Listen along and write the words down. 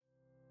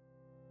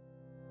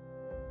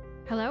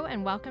Hello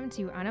and welcome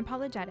to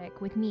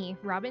Unapologetic with me,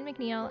 Robin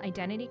McNeil,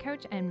 identity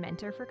coach and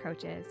mentor for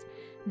coaches.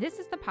 This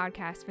is the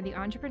podcast for the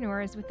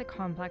entrepreneurs with the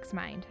complex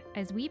mind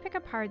as we pick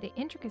apart the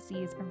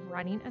intricacies of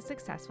running a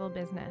successful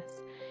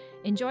business.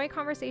 Enjoy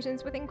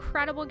conversations with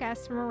incredible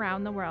guests from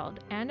around the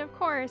world. And of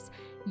course,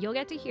 you'll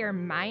get to hear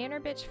my inner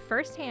bitch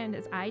firsthand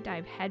as I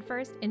dive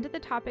headfirst into the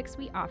topics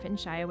we often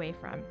shy away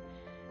from.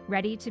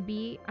 Ready to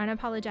be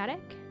unapologetic?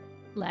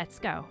 Let's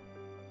go.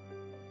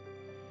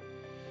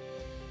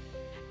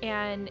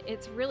 And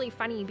it's really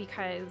funny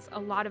because a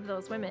lot of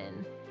those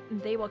women,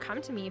 they will come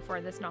to me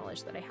for this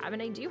knowledge that I have.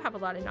 And I do have a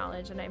lot of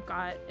knowledge and I've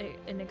got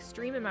an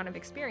extreme amount of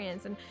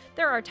experience. And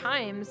there are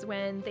times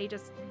when they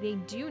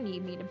do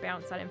need me to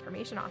bounce that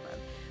information off of.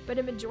 But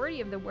a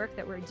majority of the work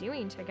that we're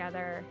doing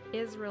together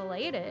is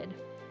related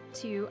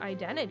to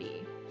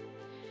identity.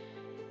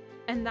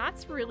 And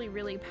that's really,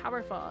 really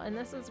powerful. And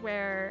this is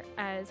where,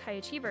 as high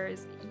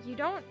achievers, you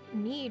don't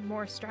need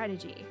more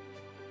strategy.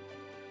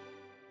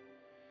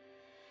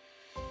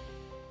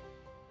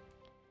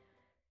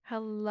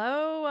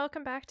 Hello,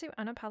 welcome back to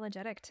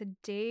Unapologetic.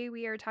 Today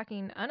we are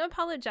talking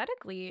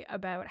unapologetically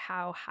about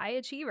how high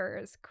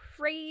achievers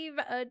crave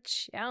a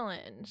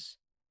challenge.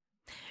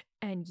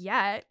 And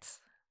yet,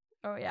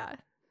 oh yeah,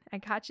 I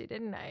caught you,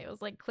 didn't I? It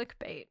was like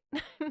clickbait.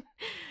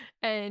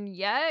 And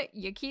yet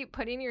you keep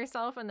putting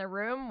yourself in the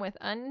room with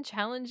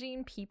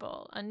unchallenging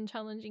people,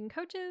 unchallenging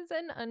coaches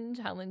and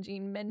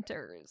unchallenging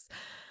mentors.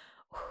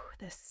 Ooh,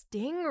 the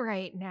sting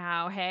right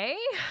now, hey?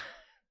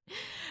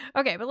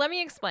 Okay, but let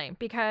me explain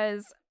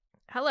because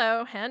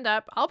hello, hand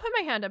up. I'll put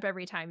my hand up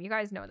every time. You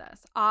guys know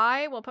this.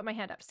 I will put my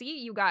hand up. See,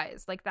 you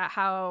guys, like that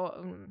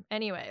how,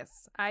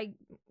 anyways,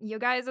 you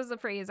guys is a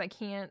phrase I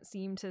can't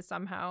seem to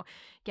somehow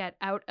get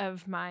out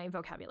of my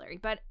vocabulary.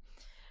 But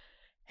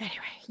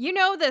anyway, you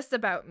know this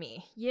about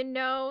me. You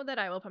know that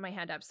I will put my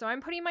hand up. So I'm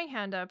putting my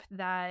hand up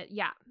that,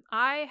 yeah,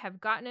 I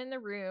have gotten in the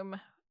room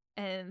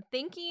and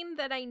thinking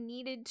that I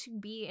needed to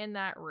be in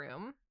that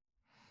room,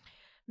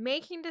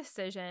 making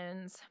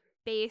decisions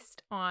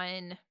based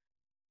on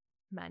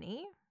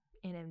money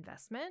and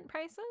investment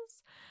prices,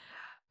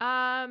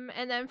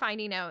 and then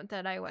finding out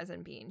that I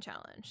wasn't being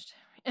challenged.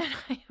 And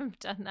I have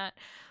done that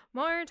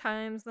more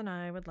times than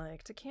I would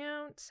like to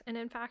count. And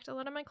in fact, a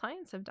lot of my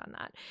clients have done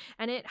that.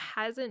 And it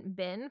hasn't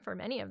been, for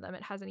many of them,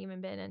 it hasn't even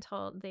been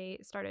until they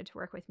started to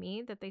work with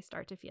me that they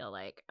start to feel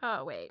like,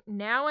 oh, wait,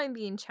 now I'm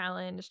being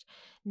challenged.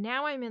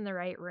 Now I'm in the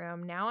right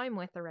room. Now I'm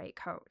with the right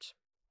coach.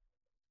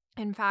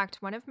 In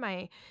fact, one of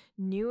my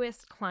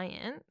newest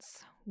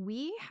clients,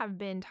 we have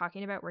been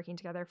talking about working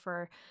together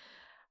for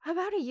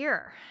about a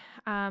year.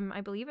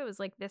 I believe it was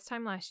like this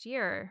time last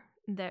year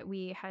that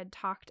we had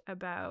talked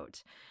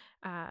about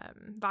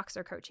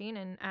Voxer coaching.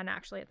 And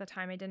actually at the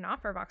time I didn't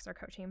offer Voxer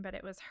coaching, but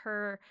it was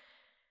her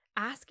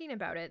asking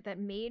about it that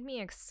made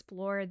me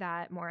explore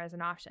that more as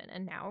an option.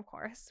 And now, of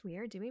course, we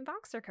are doing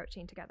Voxer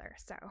coaching together.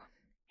 So,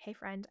 hey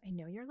friend, I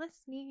know you're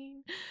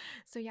listening.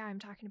 So yeah, I'm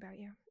talking about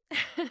you.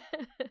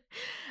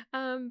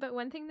 But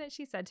one thing that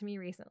she said to me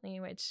recently,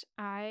 which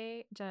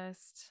I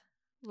just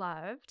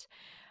loved,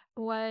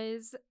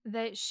 was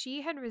that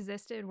she had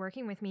resisted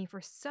working with me for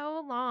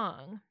so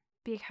long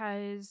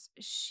because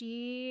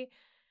she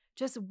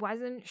just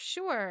wasn't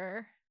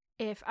sure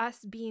if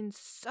us being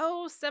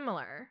so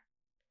similar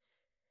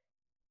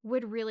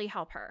would really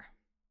help her.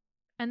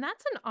 And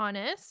that's an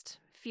honest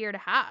fear to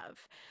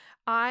have.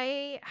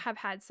 I have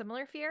had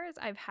similar fears.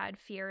 I've had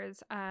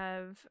fears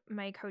of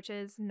my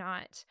coaches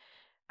not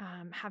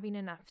having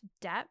enough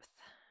depth.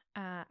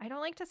 I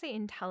don't like to say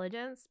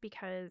intelligence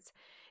because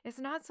it's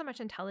not so much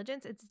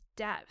intelligence, it's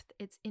depth,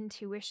 it's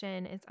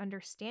intuition, it's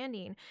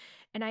understanding.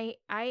 And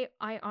I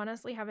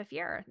honestly have a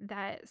fear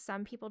that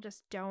some people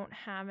just don't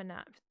have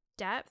enough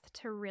depth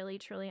to really,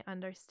 truly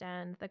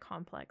understand the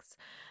complex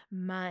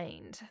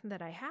mind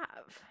that I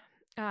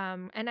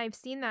have. And I've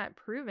seen that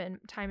proven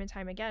time and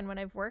time again when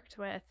I've worked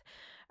with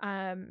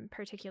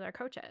particular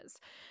coaches.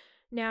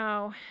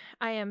 Now,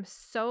 I am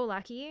so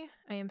lucky.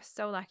 I am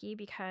so lucky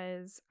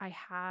because I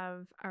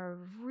have a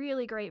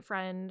really great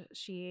friend.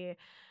 She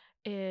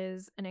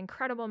is an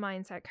incredible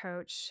mindset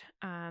coach.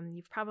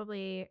 You've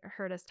probably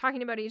heard us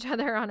talking about each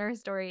other on our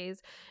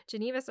stories.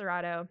 Geneva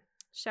Serrato,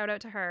 shout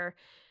out to her.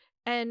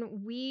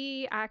 And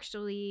we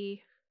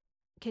actually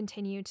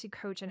continue to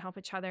coach and help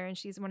each other. And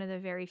she's one of the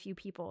very few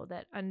people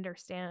that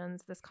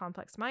understands this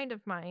complex mind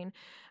of mine.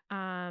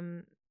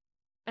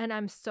 And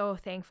I'm so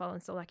thankful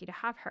and so lucky to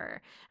have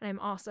her. And I'm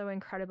also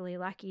incredibly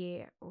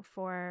lucky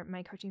for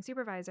my coaching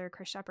supervisor,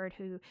 Chris Shepard,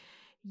 who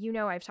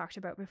I've talked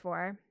about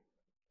before.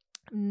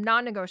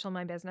 Non-negotiable in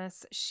my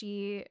business.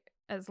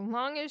 As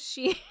long as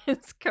she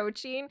is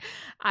coaching,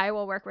 I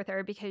will work with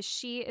her because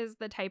she is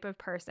the type of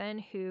person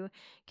who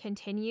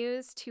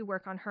continues to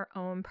work on her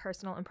own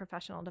personal and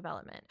professional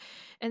development.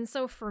 And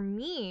so for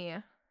me,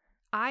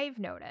 I've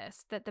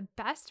noticed that the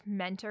best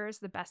mentors,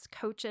 the best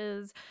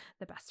coaches,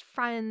 the best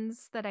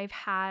friends that I've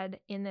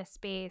had in this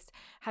space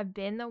have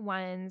been the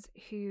ones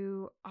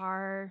who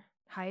are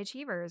high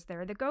achievers.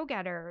 They're the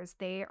go-getters.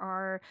 They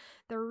are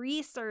the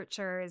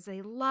researchers.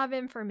 They love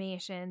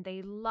information.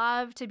 They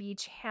love to be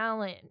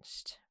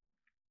challenged.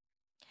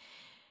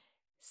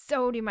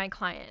 So do my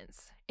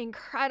clients.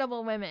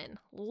 Incredible women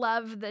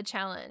love the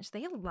challenge.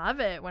 They love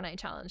it when I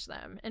challenge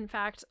them. In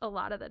fact, a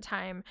lot of the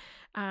time,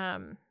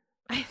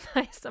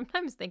 I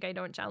sometimes think I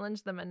don't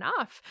challenge them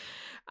enough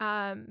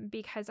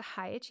because a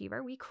high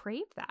achiever, we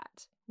crave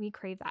that. We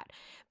crave that.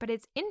 But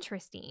it's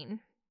interesting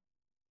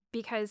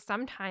because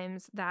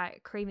sometimes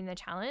that craving the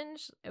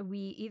challenge, we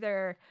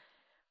either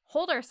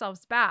hold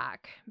ourselves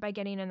back by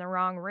getting in the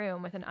wrong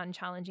room with an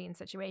unchallenging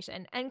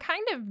situation and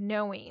kind of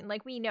knowing,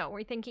 like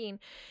we're thinking,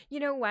 you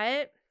know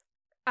what?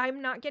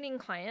 I'm not getting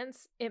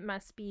clients. It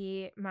must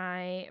be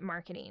my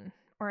marketing,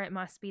 or it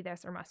must be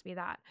this, or must be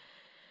that.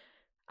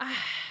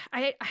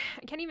 I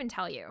can't even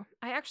tell you.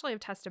 I actually have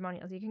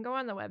testimonials. You can go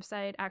on the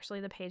website, actually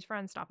the page for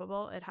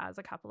Unstoppable. It has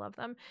a couple of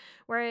them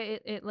where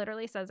it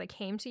literally says, I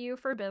came to you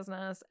for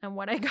business and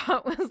what I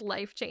got was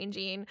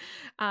life-changing.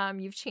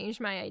 You've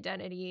changed my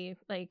identity.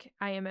 Like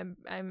I'm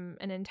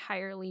an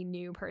entirely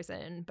new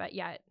person, but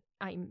yet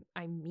I'm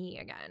me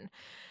again.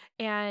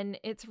 And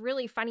it's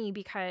really funny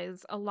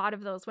because a lot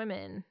of those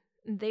women,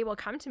 they will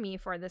come to me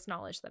for this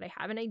knowledge that I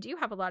have. And I do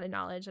have a lot of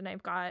knowledge and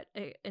I've got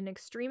an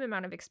extreme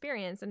amount of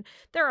experience. And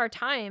there are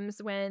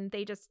times when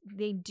they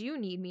do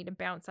need me to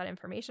bounce that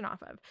information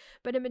off of.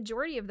 But a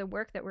majority of the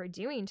work that we're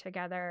doing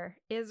together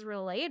is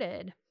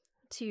related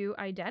to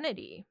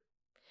identity.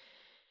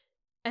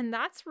 And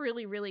that's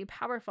really, really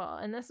powerful.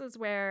 And this is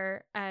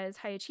where, as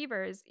high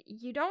achievers,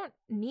 you don't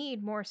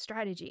need more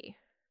strategy.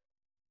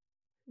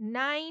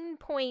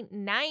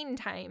 9.9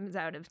 times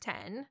out of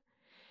 10,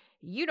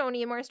 you don't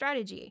need more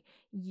strategy.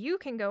 You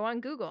can go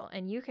on Google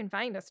and you can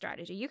find a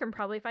strategy. You can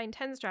probably find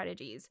 10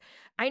 strategies.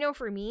 I know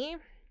for me,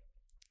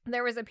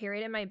 there was a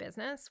period in my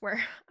business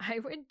where I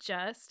would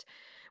just,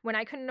 when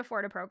I couldn't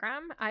afford a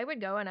program, I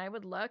would go and I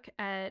would look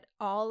at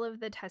all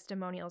of the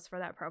testimonials for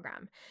that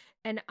program.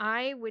 And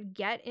I would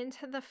get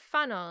into the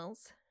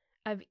funnels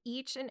of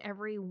each and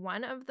every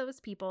one of those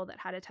people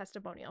that had a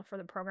testimonial for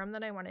the program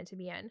that I wanted to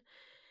be in,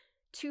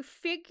 to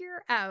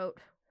figure out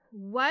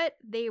what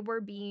they were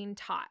being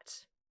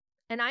taught.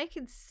 And I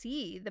could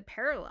see the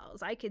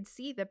parallels. I could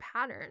see the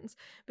patterns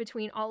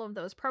between all of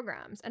those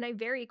programs. And I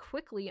very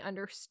quickly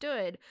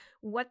understood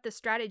what the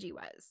strategy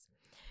was.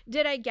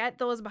 Did I get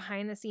those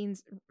behind the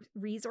scenes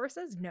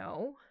resources?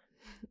 No.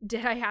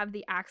 Did I have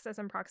the access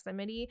and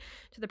proximity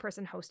to the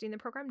person hosting the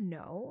program?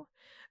 No.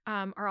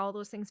 Are all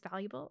those things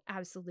valuable?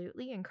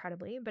 Absolutely,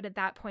 incredibly. But at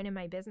that point in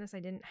my business, I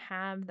didn't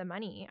have the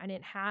money. I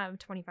didn't have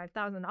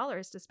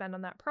 $25,000 to spend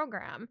on that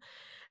program.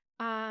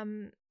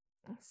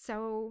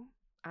 So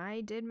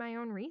I did my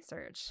own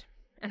research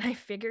and I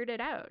figured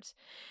it out.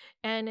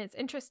 And it's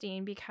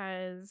interesting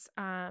because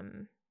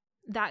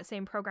that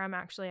same program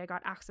actually I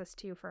got access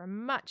to for a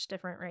much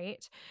different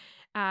rate.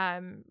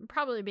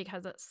 Probably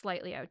because it's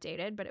slightly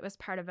outdated, but it was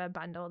part of a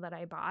bundle that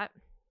I bought.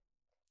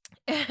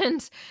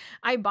 And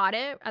I bought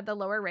it at the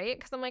lower rate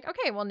because I'm like,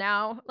 okay, well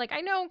now, like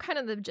I know kind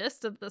of the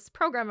gist of this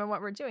program and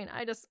what we're doing.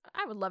 I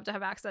would love to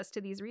have access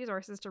to these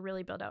resources to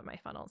really build out my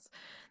funnels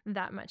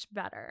that much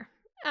better.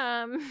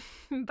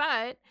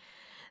 But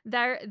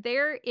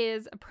there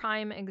is a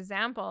prime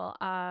example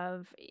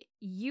of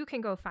you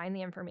can go find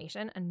the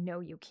information and know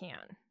you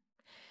can.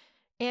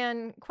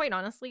 And quite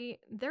honestly,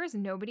 there is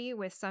nobody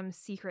with some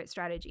secret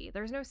strategy.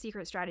 There's no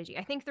secret strategy.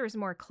 I think there's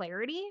more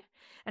clarity.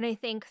 And I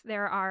think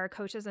there are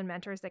coaches and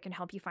mentors that can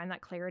help you find that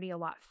clarity a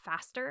lot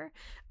faster.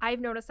 I've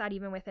noticed that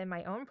even within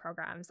my own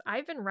programs.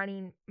 I've been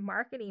running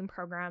marketing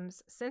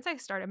programs since I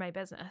started my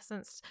business,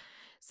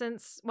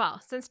 since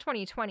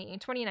 2020.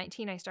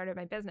 2019, I started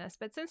my business.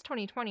 But since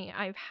 2020,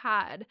 I've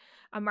had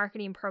a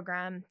marketing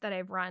program that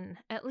I've run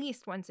at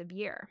least once a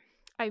year.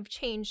 I've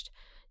changed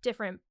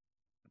different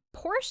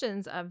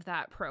portions of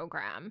that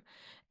program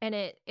and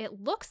it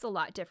looks a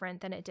lot different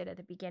than it did at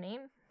the beginning.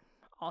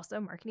 Also,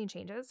 marketing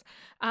changes,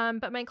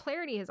 but my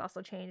clarity has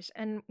also changed.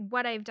 And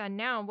what I've done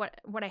now,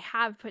 what I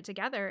have put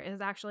together is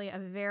actually a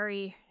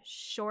very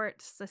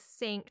short,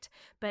 succinct,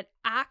 but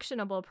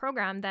actionable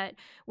program that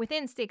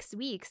within 6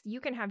 weeks, you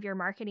can have your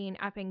marketing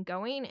up and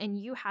going and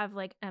you have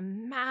like a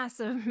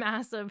massive,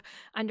 massive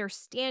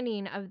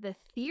understanding of the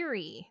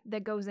theory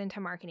that goes into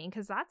marketing,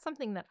 because that's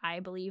something that I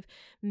believe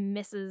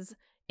misses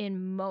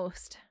in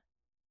most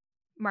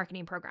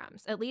marketing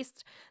programs, at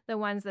least the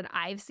ones that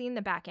I've seen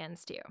the back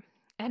ends to.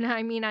 And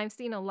I mean, I've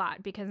seen a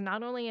lot, because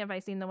not only have I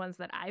seen the ones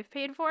that I've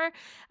paid for,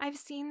 I've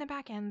seen the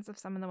back ends of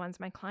some of the ones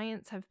my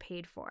clients have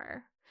paid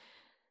for.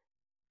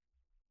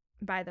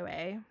 By the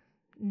way,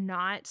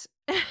 not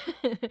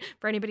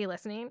for anybody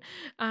listening,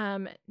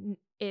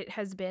 it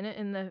has been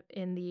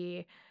in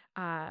the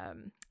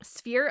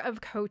sphere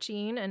of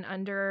coaching and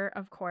under,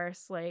 of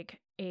course,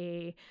 like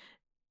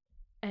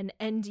an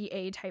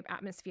NDA type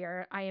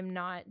atmosphere. I am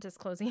not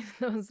disclosing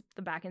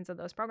the back ends of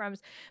those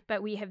programs,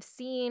 but I've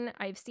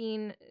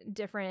seen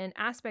different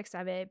aspects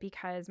of it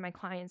because my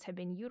clients have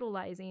been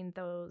utilizing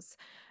those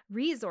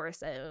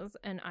resources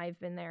and I've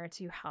been there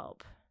to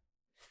help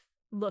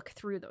look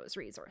through those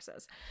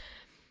resources.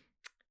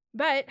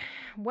 But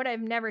what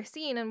I've never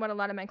seen, and what a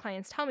lot of my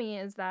clients tell me,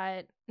 is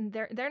that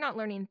they're not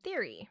learning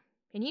theory.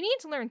 And you need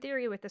to learn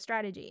theory with the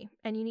strategy,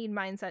 and you need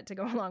mindset to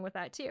go along with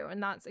that too.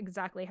 And that's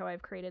exactly how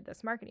I've created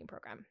this marketing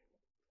program.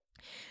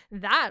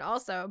 That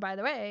also, by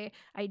the way,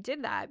 I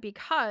did that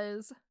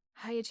because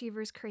high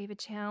achievers crave a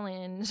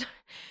challenge.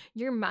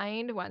 Your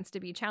mind wants to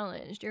be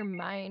challenged. Your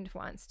mind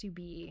wants to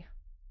be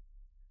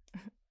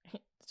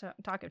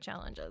talk of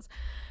challenges.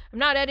 I'm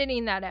not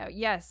editing that out.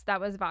 Yes,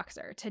 that was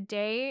Voxer.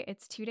 Today,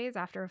 it's 2 days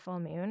after a full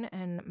moon,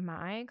 and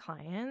my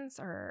clients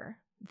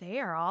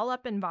they are all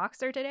up in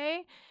Voxer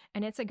today,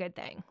 and it's a good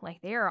thing.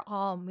 Like, they are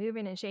all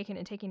moving and shaking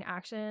and taking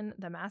action.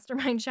 The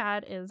mastermind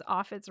chat is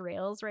off its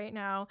rails right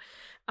now.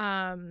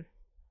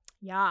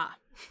 Yeah,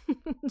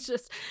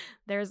 just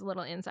there's a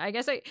little insight. I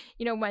guess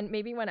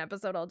one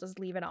episode I'll just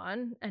leave it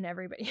on and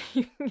everybody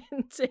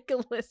can take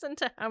a listen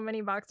to how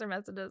many Voxer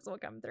messages will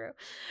come through.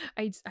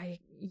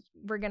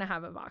 We're gonna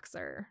have a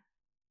Voxer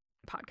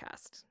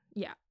podcast.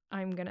 Yeah,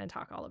 I'm gonna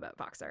talk all about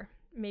Voxer.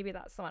 Maybe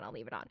that's the one I'll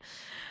leave it on.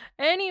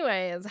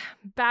 Anyways,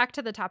 back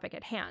to the topic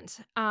at hand.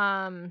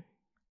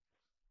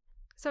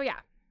 So yeah.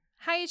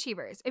 High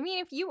achievers. I mean,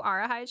 if you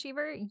are a high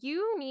achiever,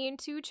 you need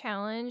to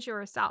challenge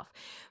yourself.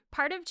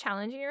 Part of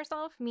challenging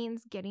yourself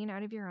means getting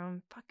out of your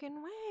own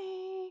fucking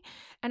way.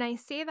 And I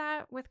say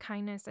that with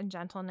kindness and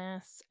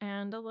gentleness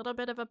and a little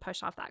bit of a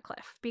push off that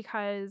cliff,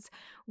 because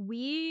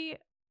we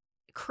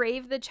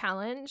crave the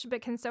challenge,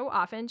 but can so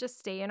often just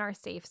stay in our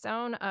safe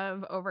zone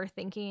of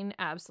overthinking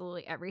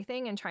absolutely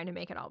everything and trying to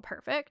make it all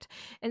perfect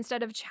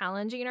instead of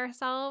challenging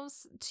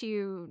ourselves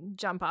to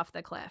jump off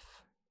the cliff.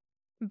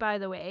 By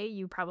the way,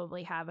 you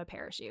probably have a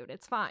parachute.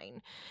 It's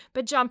fine.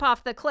 But jump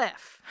off the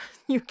cliff.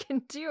 You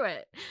can do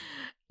it.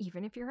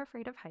 Even if you're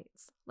afraid of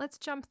heights. Let's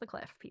jump the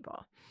cliff,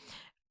 people.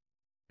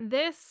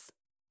 This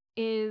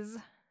is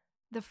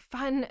the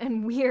fun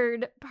and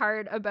weird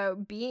part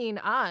about being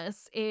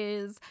us,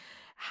 is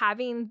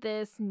having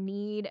this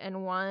need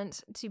and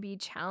want to be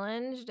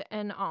challenged,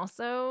 and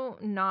also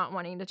not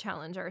wanting to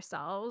challenge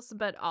ourselves,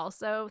 but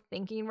also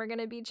thinking we're going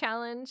to be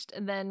challenged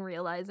and then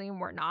realizing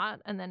we're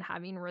not, and then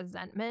having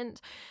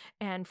resentment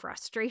and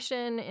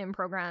frustration in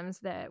programs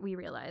that we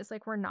realize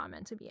like we're not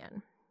meant to be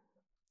in.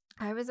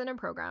 I was in a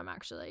program,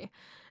 actually.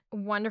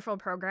 Wonderful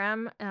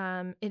program.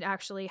 It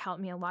actually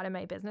helped me a lot in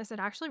my business. It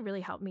actually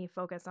really helped me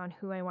focus on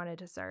who I wanted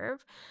to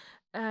serve.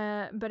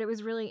 But it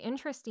was really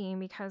interesting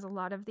because a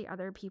lot of the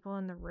other people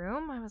in the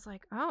room, I was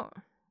like, oh,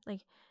 like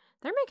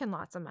they're making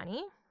lots of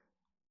money.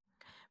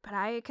 But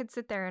I could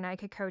sit there and I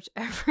could coach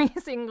every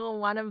single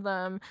one of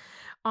them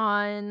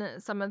on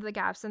some of the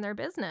gaps in their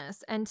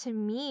business. And to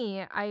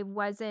me, I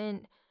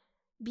wasn't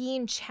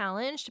being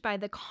challenged by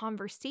the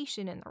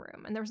conversation in the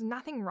room. And there was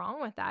nothing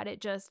wrong with that.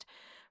 It just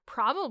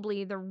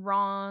probably it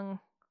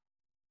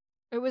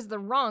was the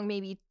wrong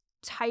maybe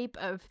type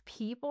of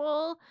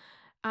people.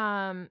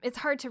 It's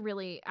hard to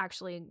really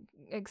actually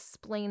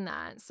explain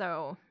that.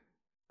 So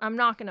I'm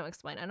not going to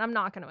explain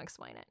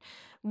it.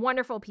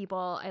 Wonderful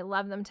people. I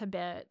love them to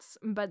bits,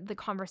 but the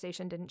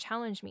conversation didn't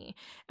challenge me.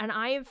 And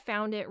I've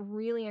found it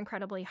really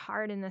incredibly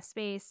hard in this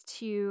space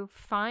to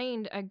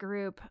find a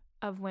group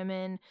of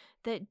women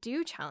that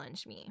do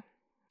challenge me.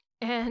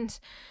 And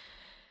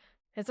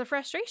it's a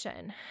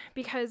frustration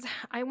because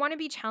I want to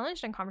be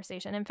challenged in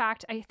conversation. In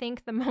fact, I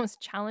think the most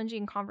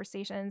challenging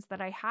conversations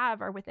that I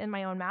have are within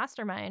my own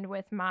mastermind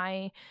with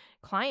my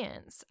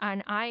clients.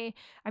 And I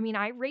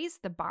raise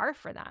the bar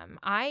for them.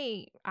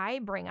 I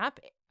bring up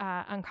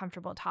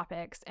uncomfortable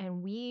topics,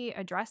 and we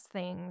address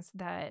things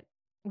that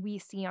we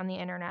see on the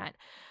internet.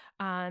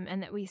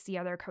 And that we see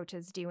other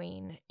coaches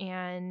doing.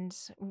 And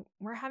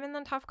we're having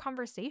the tough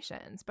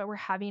conversations, but we're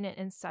having it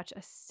in such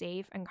a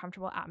safe and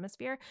comfortable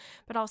atmosphere,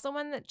 but also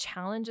one that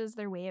challenges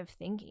their way of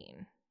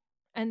thinking.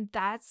 And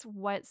that's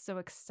what's so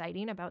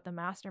exciting about the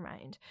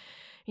mastermind.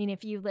 I mean,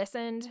 if you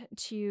listened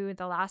to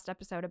the last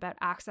episode about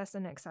access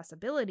and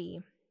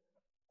accessibility,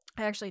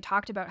 I actually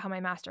talked about how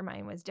my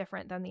mastermind was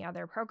different than the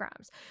other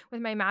programs.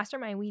 With my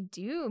mastermind, we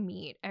do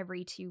meet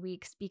every 2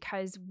 weeks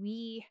because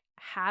we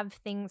have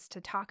things to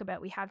talk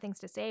about. We have things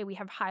to say. We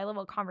have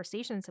high-level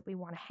conversations that we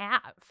want to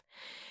have.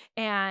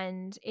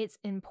 And it's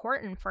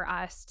important for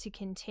us to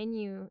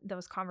continue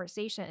those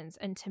conversations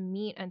and to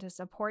meet and to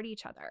support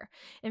each other.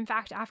 In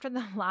fact, after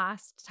the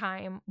last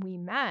time we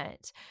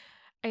met,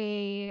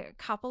 a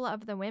couple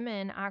of the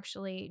women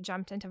actually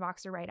jumped into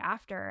Voxer right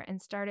after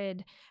and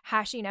started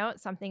hashing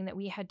out something that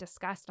we had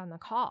discussed on the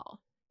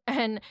call.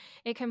 And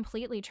it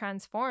completely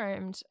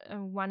transformed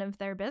one of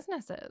their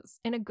businesses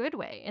in a good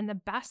way, in the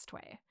best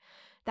way.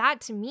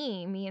 That to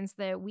me means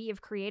that we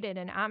have created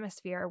an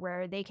atmosphere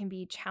where they can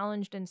be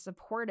challenged and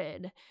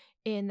supported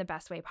in the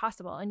best way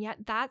possible. And yet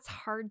that's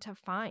hard to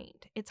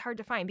find. It's hard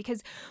to find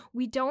because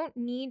we don't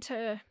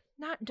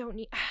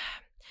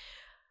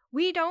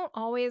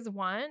always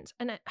want,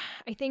 and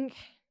I think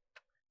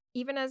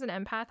even as an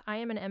empath, I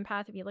am an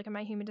empath. If you look at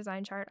my human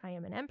design chart, I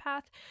am an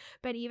empath.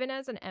 But even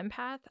as an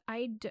empath,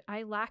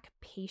 I lack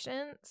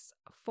patience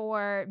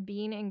for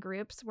being in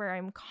groups where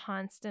I'm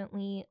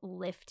constantly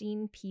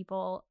lifting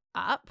people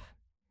up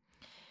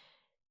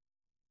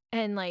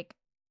and like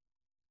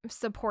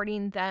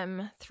supporting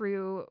them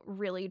through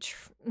really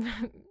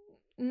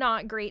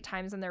not great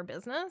times in their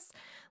business.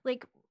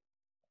 Like,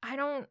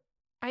 I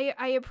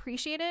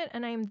appreciate it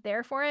and I'm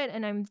there for it,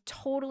 and I'm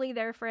totally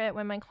there for it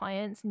when my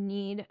clients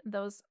need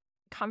those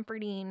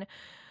comforting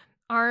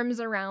arms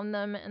around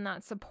them and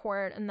that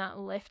support and that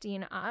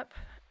lifting up.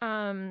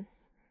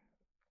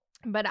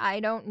 But I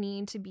don't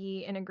need to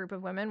be in a group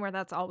of women where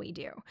that's all we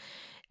do.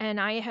 And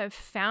I have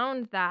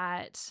found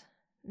that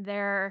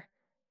there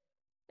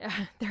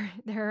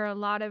are a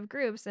lot of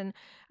groups, and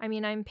I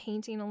mean, I'm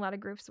painting a lot of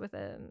groups with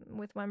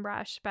one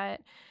brush,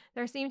 but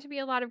there seem to be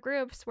a lot of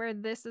groups where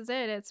this is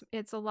it.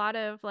 It's a lot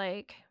of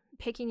like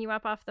picking you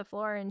up off the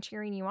floor and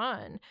cheering you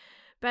on,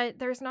 but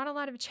there's not a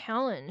lot of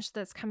challenge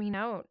that's coming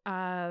out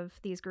of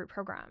these group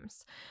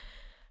programs.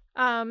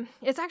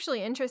 It's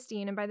actually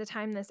interesting, and by the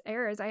time this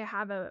airs, I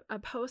have a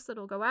post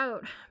that'll go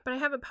out, but I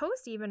have a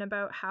post even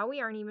about how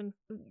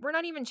we're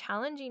not even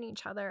challenging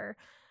each other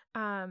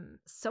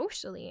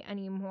socially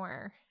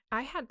anymore.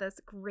 I had this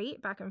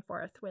great back and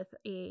forth with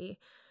a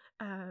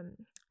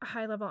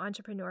high-level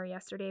entrepreneur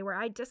yesterday where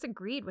I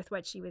disagreed with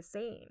what she was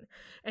saying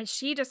and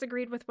she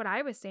disagreed with what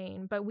I was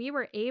saying, but we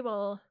were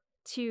able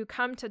to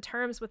come to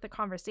terms with the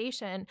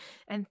conversation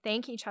and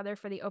thank each other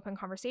for the open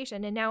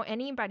conversation. And now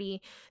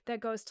anybody that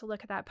goes to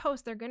look at that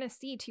post, they're going to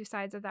see two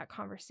sides of that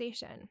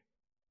conversation.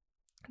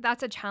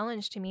 That's a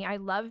challenge to me. I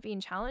love being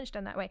challenged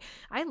in that way.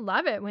 I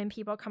love it when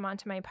people come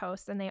onto my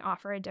posts and they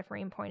offer a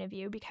differing point of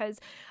view, because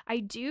I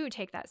do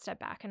take that step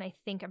back and I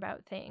think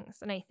about things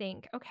and I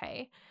think,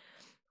 okay,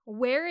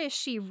 where is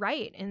she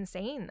right in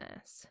saying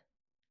this?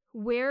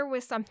 Where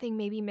was something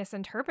maybe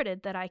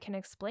misinterpreted that I can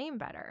explain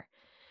better?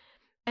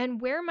 And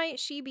where might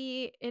she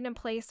be in a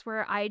place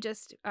where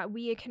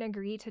we can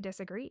agree to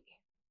disagree?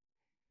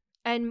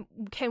 And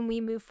can we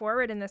move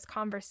forward in this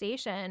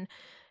conversation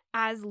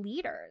as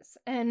leaders?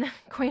 And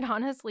quite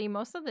honestly,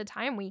 most of the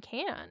time we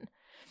can,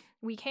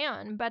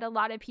 but a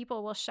lot of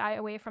people will shy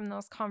away from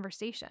those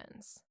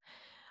conversations.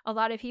 A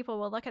lot of people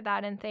will look at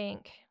that and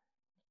think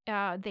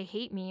they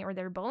hate me or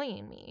they're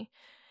bullying me.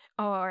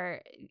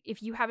 Or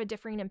if you have a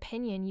differing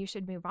opinion, you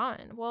should move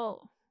on.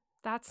 Well,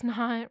 that's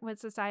not what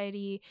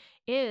society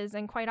is.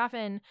 And quite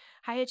often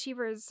high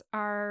achievers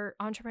are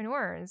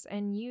entrepreneurs.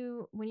 And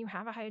when you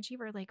have a high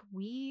achiever, like,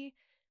 we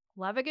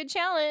love a good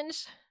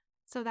challenge.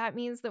 So that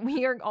means that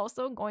we are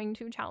also going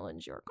to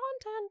challenge your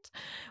content.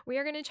 We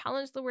are going to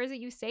challenge the words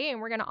that you say,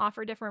 and we're going to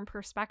offer different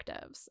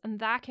perspectives. And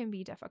that can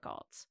be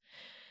difficult.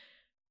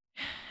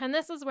 And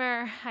this is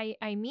where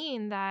I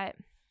mean that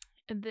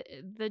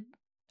the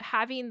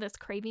having this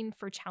craving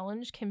for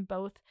challenge can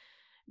both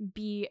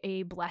be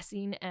a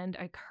blessing and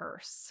a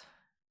curse,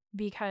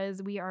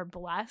 because we are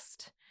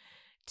blessed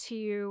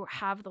to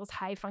have those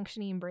high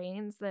functioning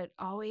brains that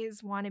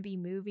always want to be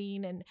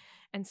moving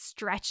and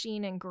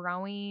stretching and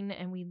growing.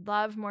 And we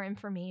love more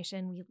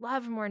information. We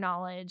love more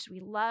knowledge. We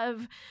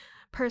love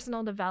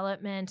personal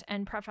development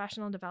and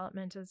professional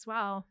development as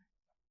well.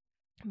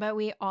 But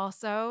we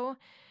also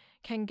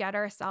can get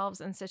ourselves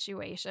in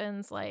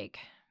situations like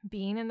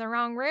being in the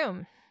wrong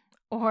room,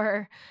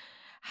 or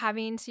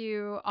having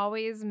to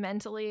always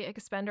mentally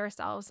expend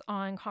ourselves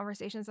on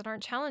conversations that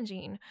aren't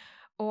challenging,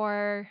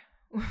 or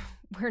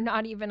we're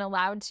not even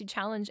allowed to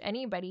challenge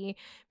anybody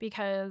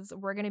because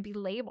we're going to be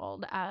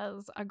labeled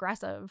as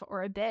aggressive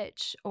or a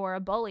bitch or a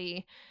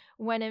bully,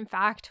 when in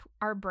fact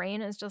our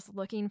brain is just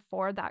looking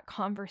for that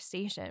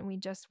conversation. We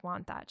just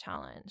want that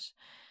challenge.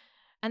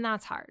 And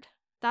that's hard.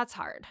 That's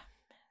hard.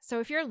 So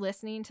if you're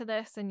listening to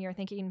this and you're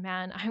thinking,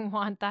 man, I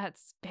want that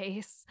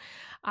space,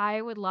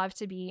 I would love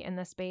to be in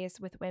the space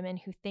with women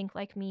who think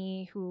like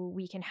me, who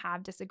we can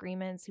have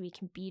disagreements, who we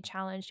can be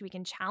challenged, we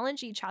can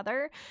challenge each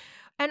other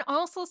and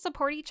also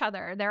support each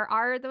other. There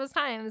are those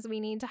times we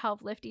need to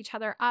help lift each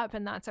other up,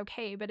 and that's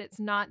okay, but it's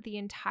not the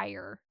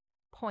entire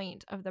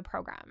point of the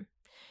program.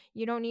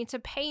 You don't need to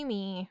pay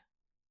me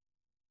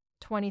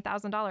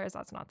 $20,000.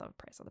 That's not the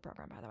price of the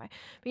program, by the way.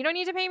 But you don't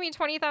need to pay me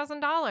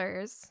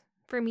 $20,000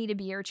 for me to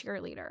be your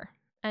cheerleader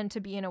and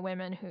to be in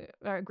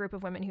a group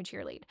of women who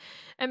cheerlead.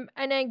 And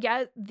I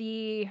get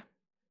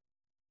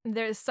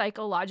there's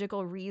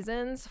psychological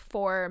reasons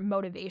for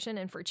motivation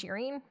and for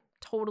cheering,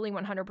 totally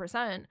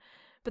 100%,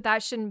 but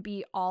that shouldn't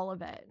be all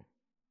of it.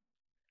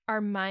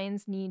 Our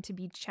minds need to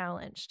be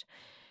challenged.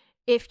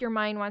 If your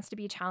mind wants to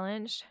be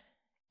challenged,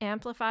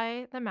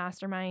 Amplify the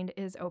Mastermind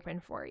is open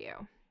for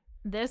you.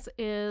 This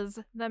is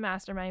the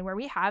mastermind where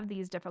we have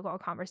these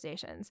difficult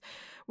conversations,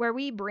 where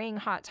we bring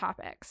hot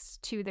topics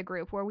to the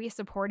group, where we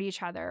support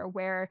each other,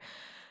 where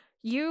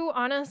you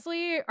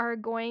honestly are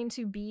going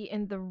to be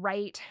in the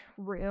right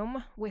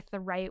room with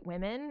the right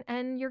women,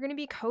 and you're going to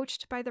be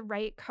coached by the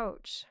right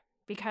coach.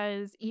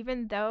 Because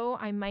even though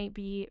I might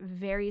be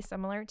very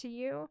similar to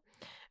you,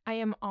 I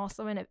am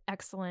also an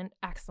excellent,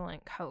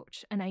 excellent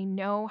coach. And I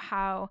know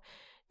how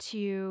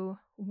to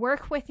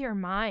work with your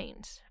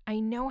mind. I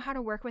know how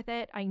to work with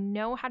it. I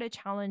know how to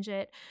challenge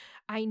it.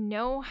 I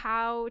know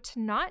how to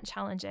not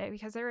challenge it,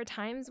 because there are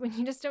times when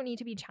you just don't need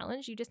to be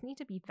challenged. You just need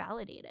to be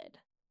validated.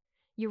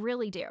 You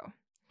really do.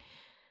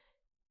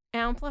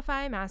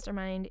 Amplify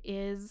Mastermind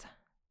is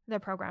the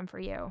program for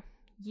you.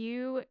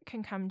 You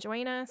can come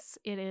join us.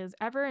 It is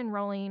ever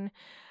enrolling.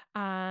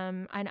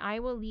 And I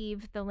will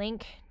leave the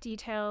link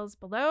details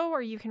below,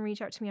 or you can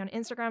reach out to me on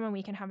Instagram and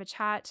we can have a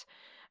chat.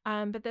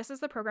 But this is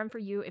the program for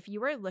you if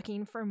you are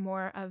looking for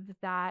more of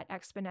that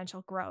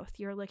exponential growth.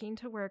 You're looking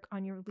to work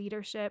on your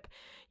leadership,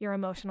 your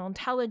emotional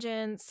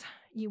intelligence.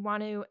 You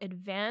want to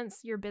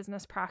advance your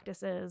business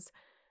practices.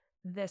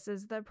 This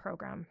is the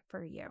program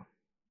for you.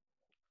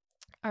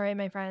 All right,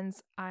 my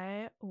friends,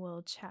 I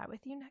will chat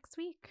with you next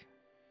week.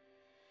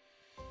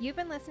 You've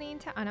been listening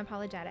to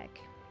Unapologetic.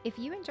 If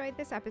you enjoyed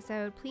this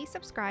episode, please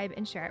subscribe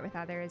and share it with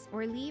others,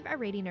 or leave a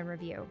rating and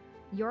review.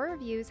 Your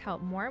reviews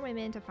help more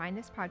women to find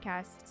this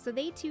podcast so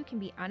they too can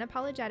be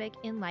unapologetic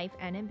in life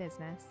and in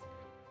business.